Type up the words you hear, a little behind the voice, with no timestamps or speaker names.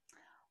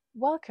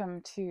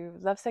Welcome to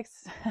Love,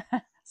 Sex.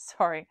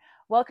 Sorry.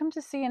 Welcome to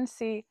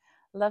CNC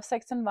Love,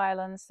 Sex, and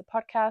Violence, the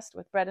podcast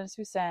with Brett and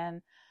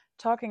Susanne,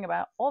 talking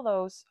about all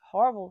those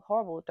horrible,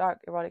 horrible,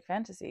 dark, erotic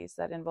fantasies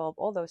that involve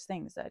all those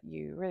things that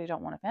you really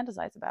don't want to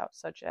fantasize about,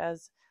 such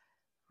as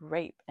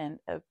rape and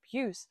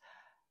abuse.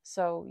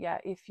 So, yeah,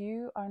 if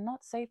you are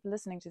not safe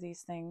listening to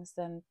these things,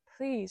 then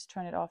please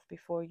turn it off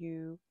before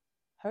you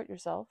hurt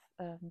yourself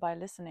by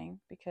listening,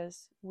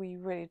 because we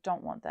really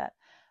don't want that.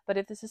 But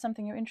if this is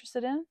something you're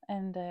interested in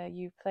and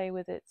you play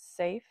with it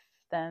safe,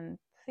 then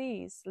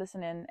please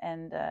listen in.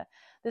 And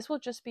this will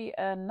just be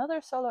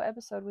another solo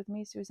episode with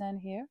me, Susanne,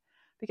 here,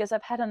 because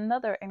I've had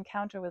another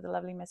encounter with the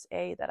lovely Miss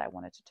A that I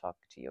wanted to talk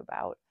to you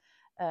about.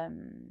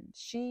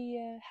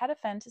 She had a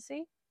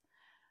fantasy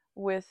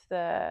with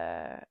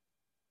that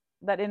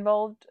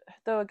involved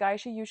the guy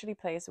she usually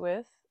plays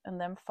with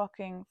and them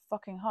fucking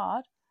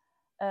hard,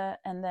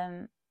 and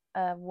then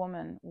a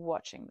woman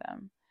watching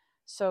them.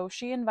 So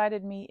she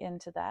invited me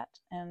into that,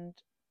 and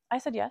I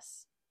said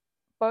yes,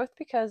 both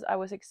because I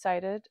was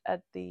excited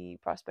at the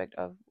prospect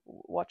of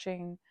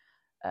watching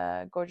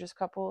a gorgeous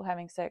couple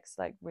having sex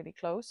like really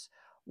close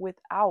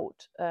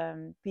without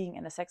being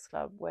in a sex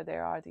club where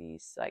there are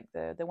these like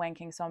the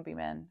wanking zombie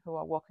men who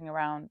are walking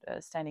around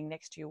standing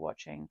next to you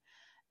watching,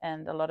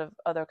 and a lot of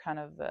other kind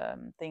of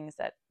things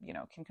that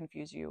can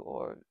confuse you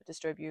or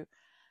disturb you.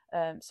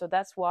 So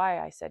that's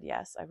why I said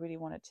yes. I really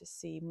wanted to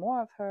see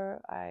more of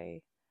her.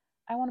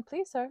 I want to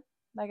please her.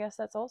 I guess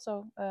that's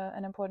also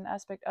an important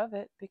aspect of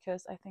it,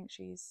 because I think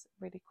she's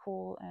really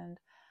cool, and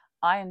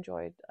I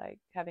enjoyed like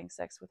having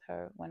sex with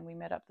her when we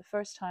met up the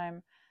first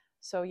time.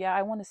 So yeah,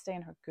 I want to stay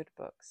in her good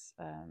books.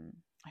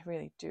 I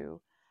really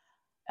do.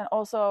 And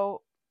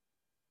also,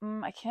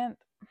 I can't.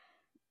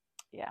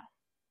 Yeah,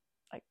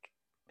 like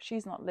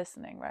she's not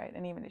listening, right?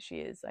 And even if she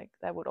is, like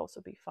that would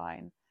also be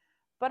fine.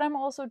 But I'm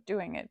also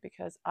doing it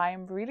because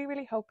I'm really,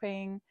 really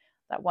hoping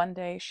that one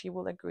day she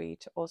will agree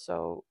to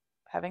also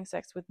having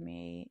sex with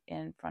me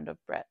in front of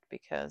Brett,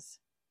 because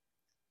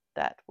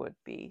that would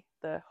be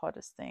the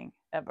hottest thing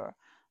ever.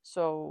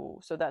 So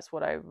that's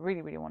what I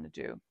really, really want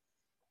to do.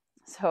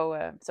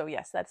 So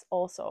yes, that's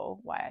also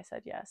why I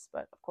said yes.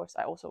 But of course,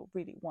 I also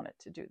really wanted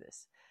to do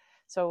this.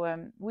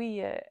 So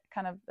we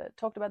kind of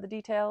talked about the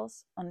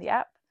details on the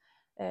app.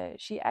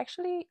 She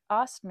actually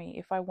asked me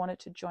if I wanted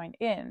to join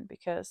in,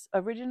 because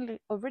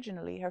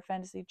originally her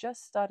fantasy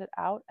just started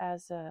out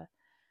as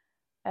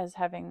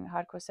having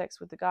hardcore sex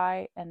with the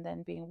guy and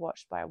then being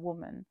watched by a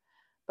woman.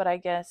 But I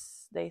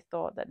guess they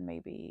thought that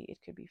maybe it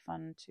could be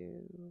fun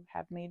to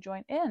have me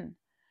join in.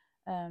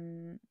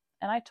 And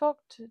I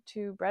talked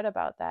to Brett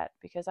about that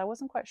because I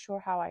wasn't quite sure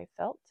how I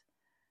felt.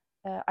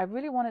 I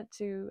really wanted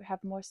to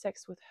have more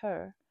sex with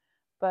her,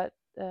 but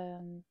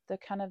the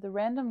kind of the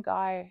random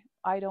guy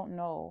I don't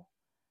know,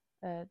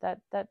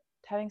 that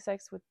having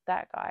sex with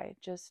that guy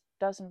just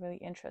doesn't really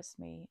interest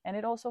me. And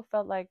it also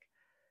felt like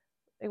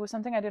it was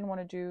something I didn't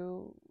want to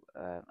do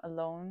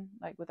alone,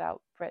 like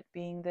without Brett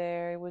being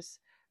there. It was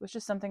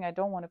just something I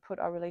don't want to put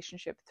our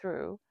relationship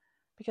through,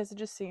 because it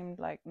just seemed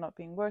like not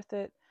being worth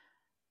it,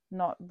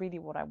 not really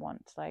what I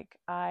want. Like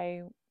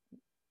I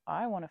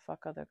want to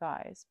fuck other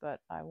guys, but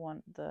I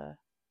want the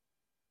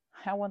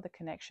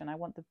connection. I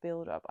want the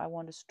build up. I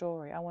want a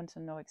story. I want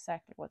to know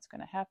exactly what's going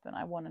to happen.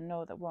 I want to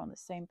know that we're on the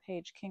same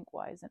page kink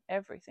wise and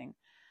everything.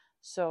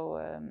 So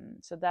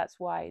that's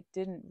why it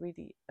didn't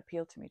really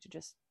appeal to me to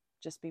just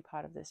be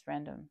part of this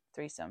random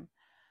threesome,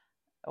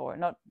 or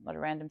not a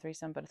random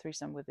threesome, but a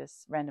threesome with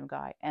this random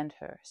guy and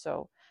her.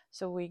 So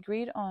we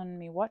agreed on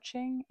me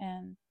watching,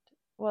 and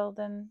well,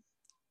 then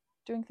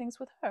doing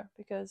things with her,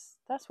 because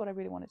that's what I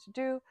really wanted to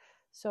do.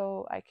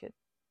 So I could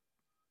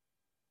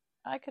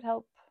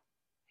help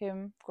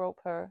him grope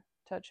her,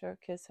 touch her,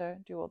 kiss her,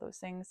 do all those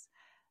things.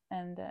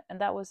 And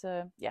that was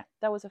a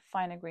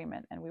fine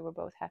agreement, and we were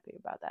both happy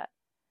about that.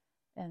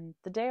 And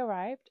the day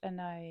arrived,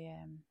 and I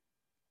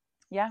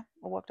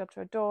walked up to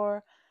her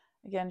door.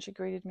 Again, she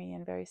greeted me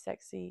in very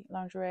sexy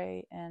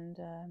lingerie, and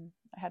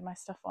I had my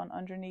stuff on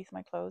underneath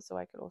my clothes so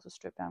I could also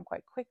strip down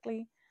quite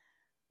quickly.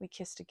 We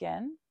kissed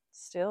again,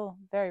 still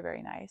very,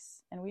 very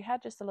nice, and we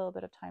had just a little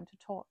bit of time to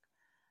talk.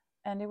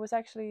 And it was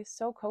actually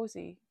so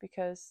cozy,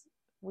 because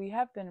we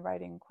have been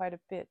writing quite a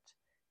bit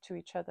to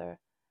each other,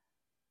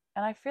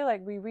 and I feel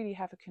like we really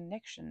have a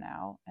connection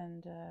now.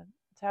 And to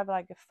have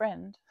like a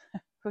friend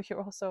who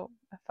you're also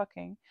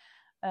fucking,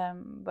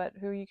 but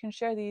who you can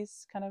share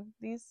these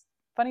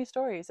funny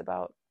stories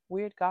about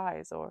weird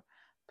guys, or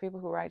people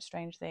who write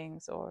strange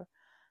things, or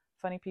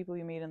funny people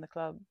you meet in the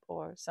club,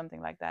 or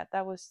something like that.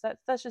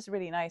 That's just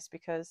really nice,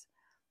 because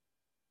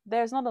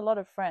there's not a lot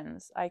of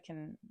friends I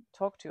can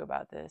talk to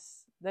about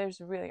this. There's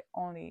really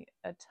only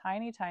a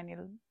tiny, tiny,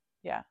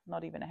 yeah,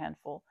 not even a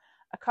handful,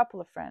 a couple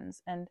of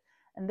friends, and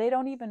they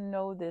don't even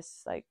know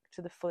this like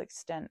to the full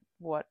extent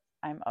what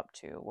I'm up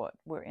to, what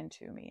we're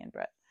into, me and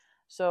Brett.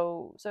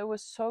 So it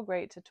was so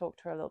great to talk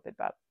to her a little bit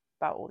about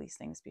all these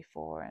things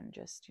before, and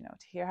just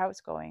to hear how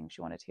it's going.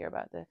 She wanted to hear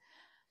about the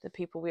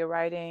people we are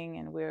writing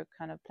and we're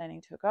kind of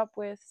planning to hook up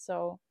with.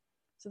 So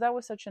that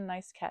was such a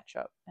nice catch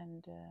up,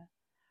 and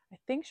I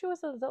think she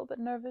was a little bit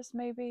nervous,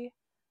 maybe.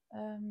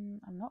 I'm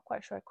not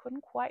quite sure. I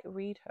couldn't quite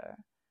read her,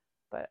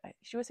 but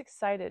she was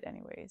excited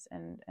anyways.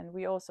 And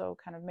we also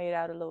kind of made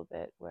out a little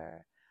bit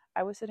where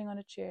I was sitting on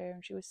a chair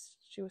and she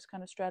was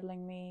kind of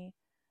straddling me.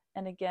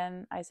 And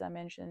again, as I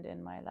mentioned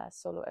in my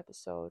last solo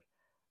episode,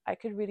 I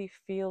could really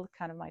feel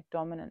kind of my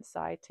dominant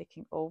side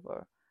taking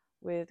over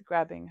with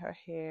grabbing her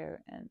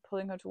hair and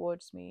pulling her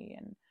towards me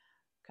and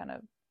kind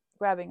of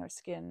grabbing her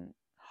skin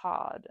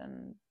hard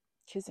and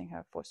kissing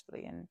her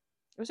forcefully. And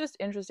it was just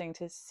interesting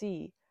to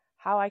see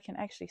how I can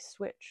actually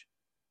switch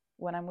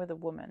when I'm with a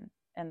woman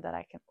and that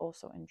I can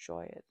also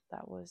enjoy it.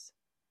 That was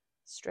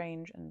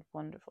strange and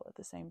wonderful at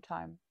the same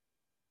time.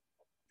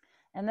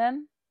 And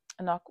then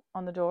a knock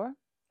on the door,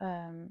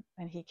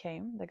 and he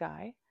came, the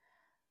guy,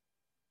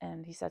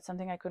 and he said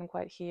something I couldn't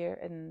quite hear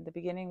in the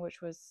beginning,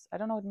 which was, I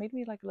don't know, it made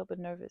me like a little bit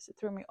nervous. It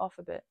threw me off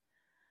a bit.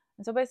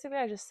 And so basically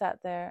I just sat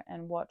there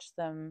and watched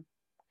them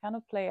kind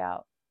of play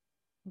out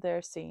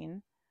their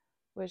scene,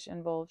 which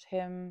involved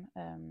him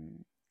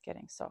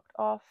getting socked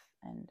off,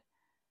 and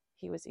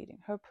he was eating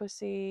her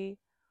pussy,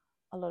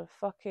 a lot of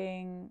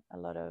fucking, a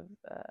lot of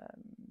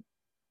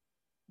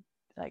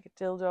like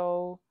a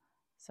dildo,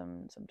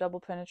 some double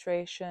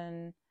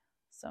penetration,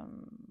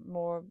 some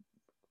more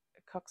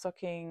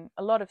cocksucking,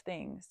 a lot of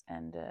things.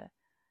 And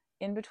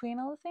in between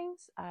all the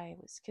things, I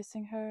was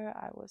kissing her,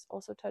 I was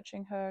also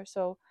touching her.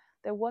 So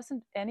there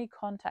wasn't any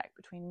contact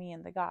between me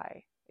and the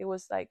guy. It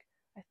was like,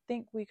 I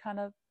think we kind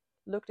of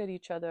looked at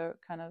each other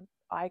kind of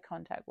eye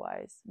contact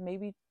wise,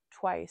 maybe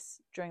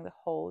twice during the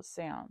whole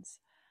seance.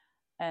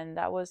 And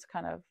that was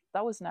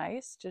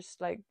nice, just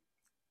like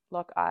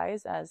lock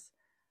eyes as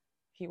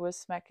he was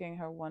smacking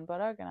her one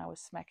buttock and I was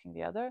smacking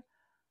the other.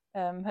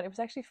 But it was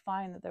actually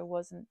fine that there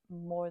wasn't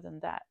more than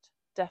that.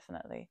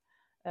 Definitely,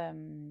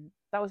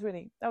 that was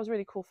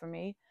really cool for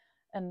me,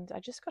 and I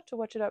just got to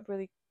watch it up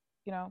really,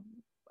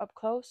 up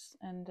close,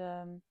 and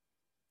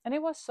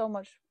it was so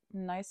much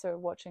nicer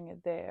watching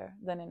it there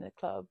than in the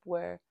club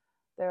where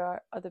there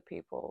are other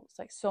people. It's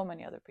like so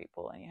many other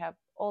people, and you have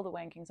all the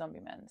wanking zombie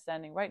men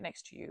standing right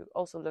next to you,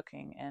 also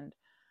looking and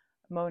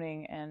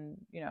moaning and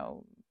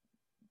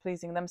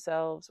pleasing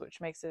themselves, which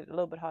makes it a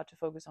little bit hard to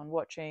focus on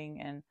watching.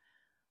 And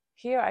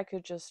here I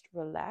could just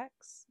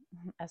relax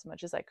as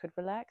much as I could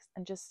relax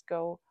and just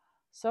go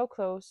so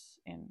close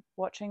in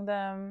watching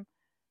them,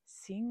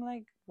 seeing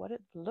like what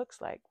it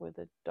looks like with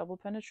a double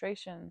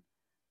penetration,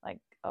 like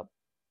up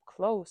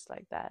close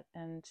like that,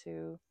 and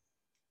to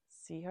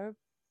see her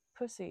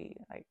pussy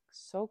like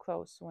so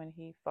close when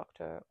he fucked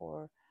her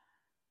or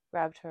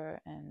grabbed her.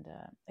 And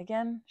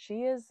again,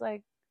 she's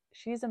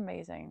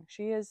amazing.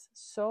 She is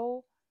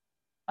so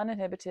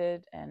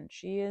uninhibited and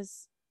she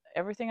is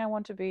everything I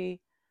want to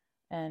be.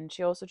 And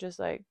she also just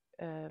like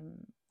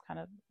kind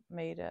of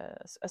made a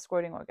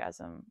squirting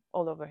orgasm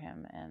all over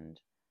him,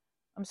 and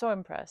I'm so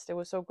impressed. It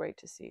was so great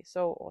to see,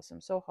 so awesome,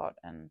 so hot.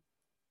 And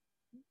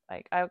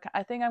like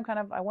I think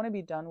I want to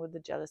be done with the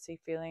jealousy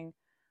feeling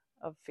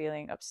of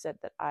feeling upset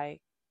that I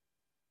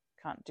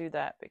can't do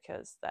that,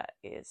 because that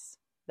is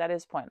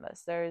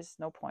pointless. There is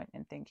no point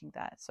in thinking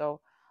that.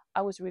 So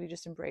I was really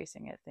just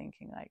embracing it,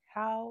 thinking like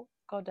how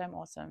goddamn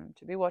awesome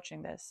to be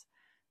watching this,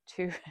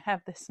 to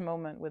have this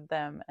moment with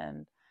them,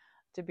 and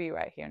to be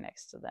right here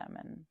next to them.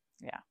 And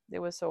yeah, it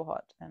was so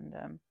hot.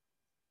 And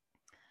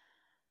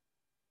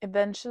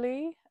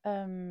eventually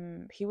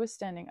he was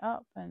standing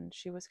up and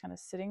she was kind of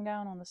sitting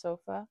down on the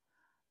sofa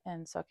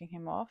and sucking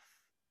him off,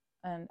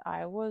 and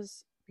I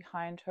was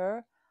behind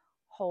her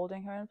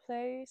holding her in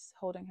place,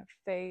 holding her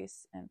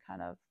face, and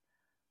kind of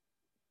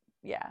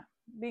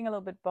being a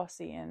little bit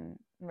bossy in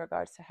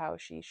regards to how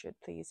she should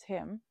please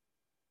him.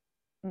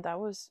 And that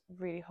was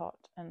really hot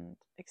and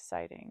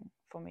exciting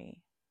for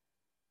me.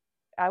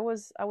 I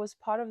was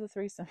part of the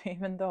threesome,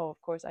 even though,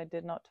 of course, I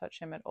did not touch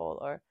him at all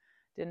or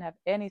didn't have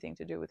anything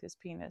to do with his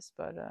penis.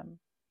 But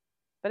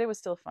it was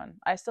still fun.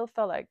 I still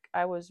felt like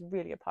I was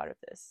really a part of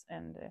this,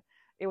 and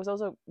it was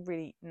also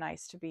really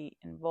nice to be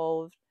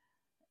involved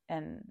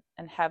and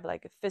have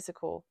like a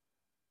physical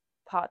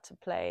part to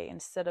play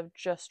instead of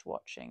just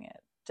watching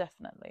it.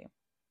 Definitely.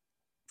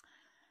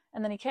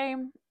 And then he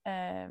came,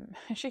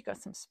 she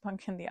got some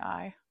spunk in the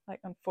eye,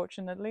 like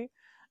unfortunately,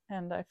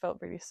 and I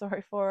felt really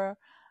sorry for her.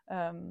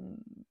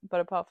 But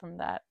apart from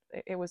that,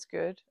 it was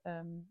good.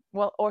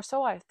 Well, or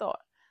so I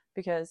thought,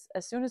 because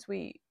as soon as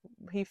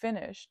he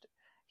finished,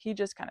 he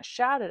just kind of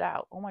shouted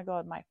out, "Oh my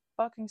God, my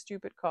fucking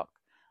stupid cock!"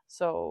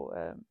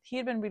 So he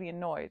had been really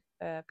annoyed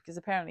because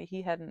apparently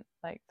he hadn't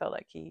felt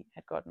like he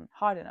had gotten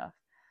hard enough.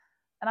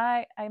 And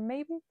I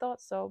maybe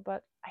thought so,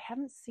 but I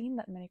hadn't seen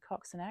that many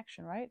cocks in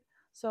action, right?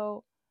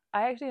 So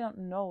I actually don't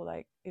know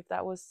like if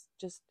that was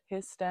just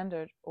his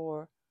standard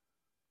or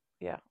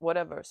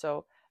whatever.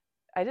 So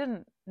I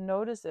didn't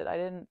notice it. I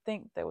didn't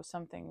think there was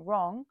something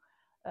wrong.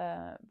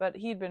 But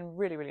he'd been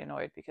really, really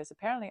annoyed because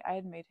apparently I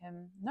had made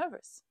him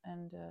nervous.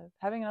 And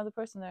having another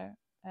person there,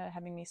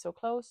 having me so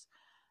close,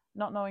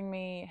 not knowing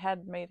me,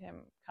 had made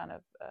him kind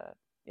of,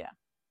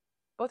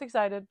 both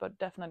excited, but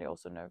definitely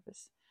also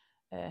nervous.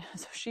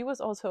 So she was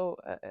also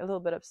a little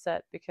bit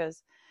upset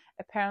because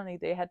apparently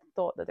they had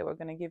thought that they were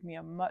going to give me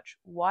a much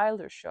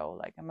wilder show,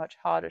 like a much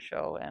harder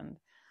show, and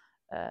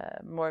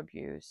more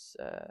abuse,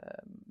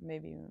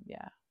 maybe,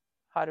 yeah,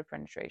 harder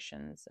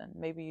penetrations, and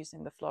maybe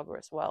using the flogger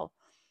as well.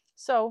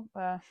 So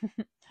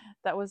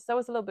that was a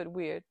little bit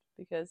weird,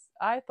 because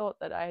I thought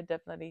that I had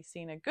definitely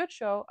seen a good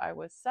show. I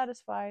was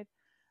satisfied.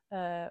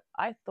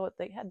 I thought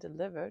they had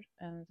delivered,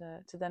 and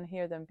to then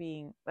hear them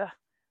being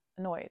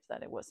annoyed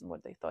that it wasn't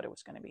what they thought it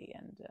was going to be,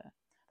 and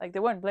like, they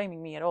weren't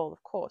blaming me at all,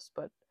 of course,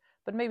 but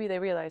maybe they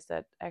realized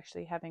that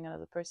actually having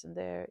another person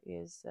there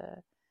is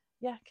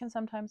yeah, can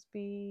sometimes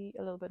be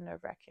a little bit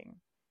nerve-wracking.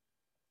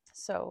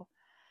 So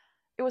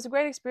it was a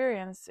great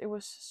experience. It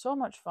was so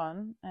much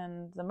fun,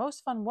 and the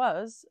most fun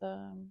was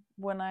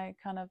when I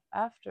kind of,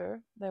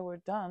 after they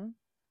were done,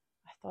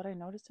 I thought I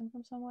noticed him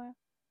from somewhere,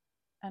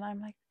 and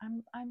I'm like,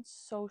 I'm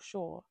so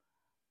sure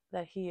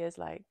that he is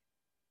like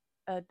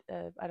a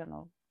I don't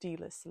know,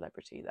 D-list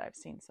celebrity that I've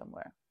seen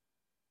somewhere,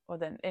 or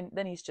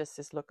then he's just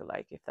his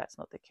lookalike if that's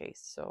not the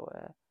case. So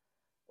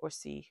or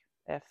C,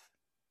 F,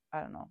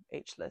 I don't know,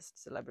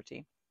 H-list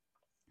celebrity,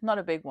 not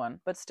a big one,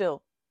 but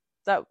still,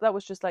 that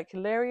was just like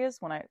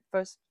hilarious when I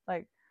first,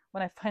 like,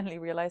 when I finally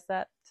realized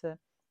that, to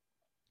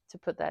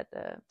put that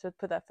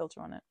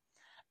filter on it.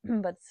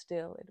 But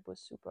still, it was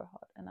super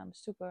hot, and I'm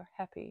super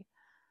happy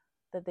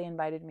that they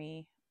invited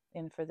me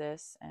in for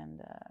this.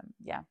 And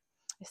yeah,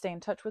 I stay in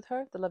touch with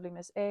her, the lovely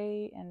Miss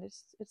A, and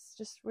it's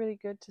just really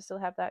good to still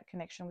have that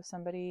connection with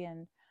somebody.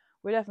 And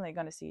we're definitely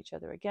going to see each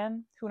other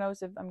again. Who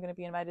knows if I'm going to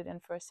be invited in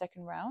for a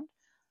second round.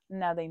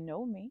 Now they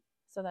know me,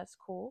 so that's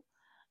cool.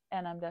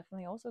 And I'm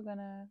definitely also going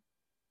to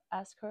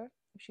ask her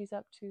if she's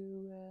up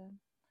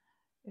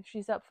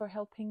for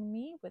helping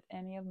me with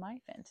any of my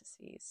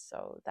fantasies.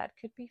 So that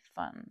could be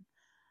fun.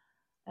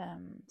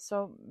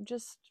 So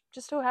just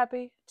so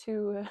happy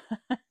to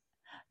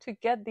to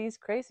get these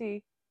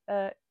crazy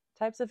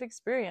types of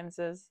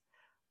experiences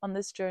on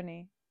this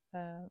journey.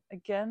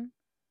 Again,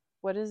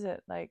 what is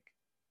it, like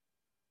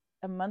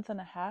a month and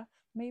a half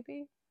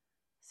maybe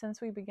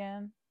since we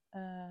began?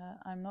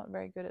 I'm not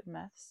very good at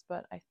maths,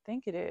 but I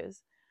think it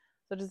is.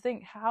 So to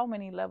think how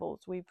many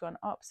levels we've gone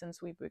up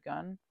since we've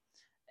begun,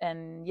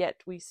 and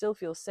yet we still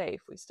feel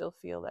safe. We still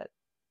feel that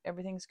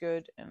everything's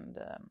good, and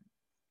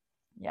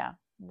yeah,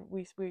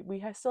 we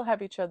still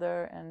have each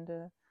other,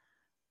 and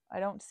I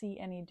don't see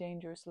any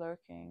dangers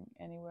lurking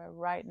anywhere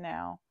right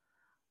now,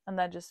 and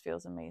that just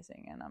feels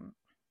amazing. And I'm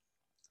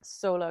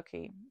so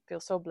lucky, feel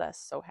so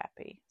blessed, so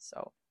happy.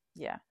 So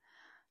yeah.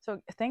 So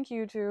thank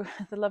you to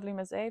the lovely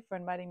Miss A for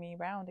inviting me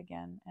around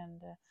again,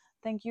 and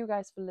thank you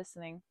guys for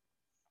listening.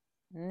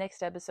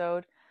 Next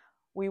episode,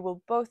 we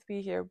will both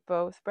be here,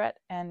 both Brett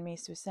and me,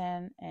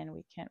 Susanne, and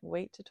we can't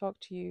wait to talk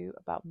to you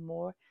about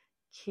more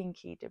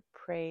kinky,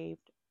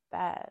 depraved,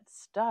 bad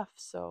stuff.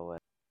 So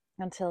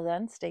until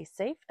then, stay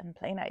safe and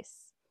play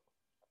nice.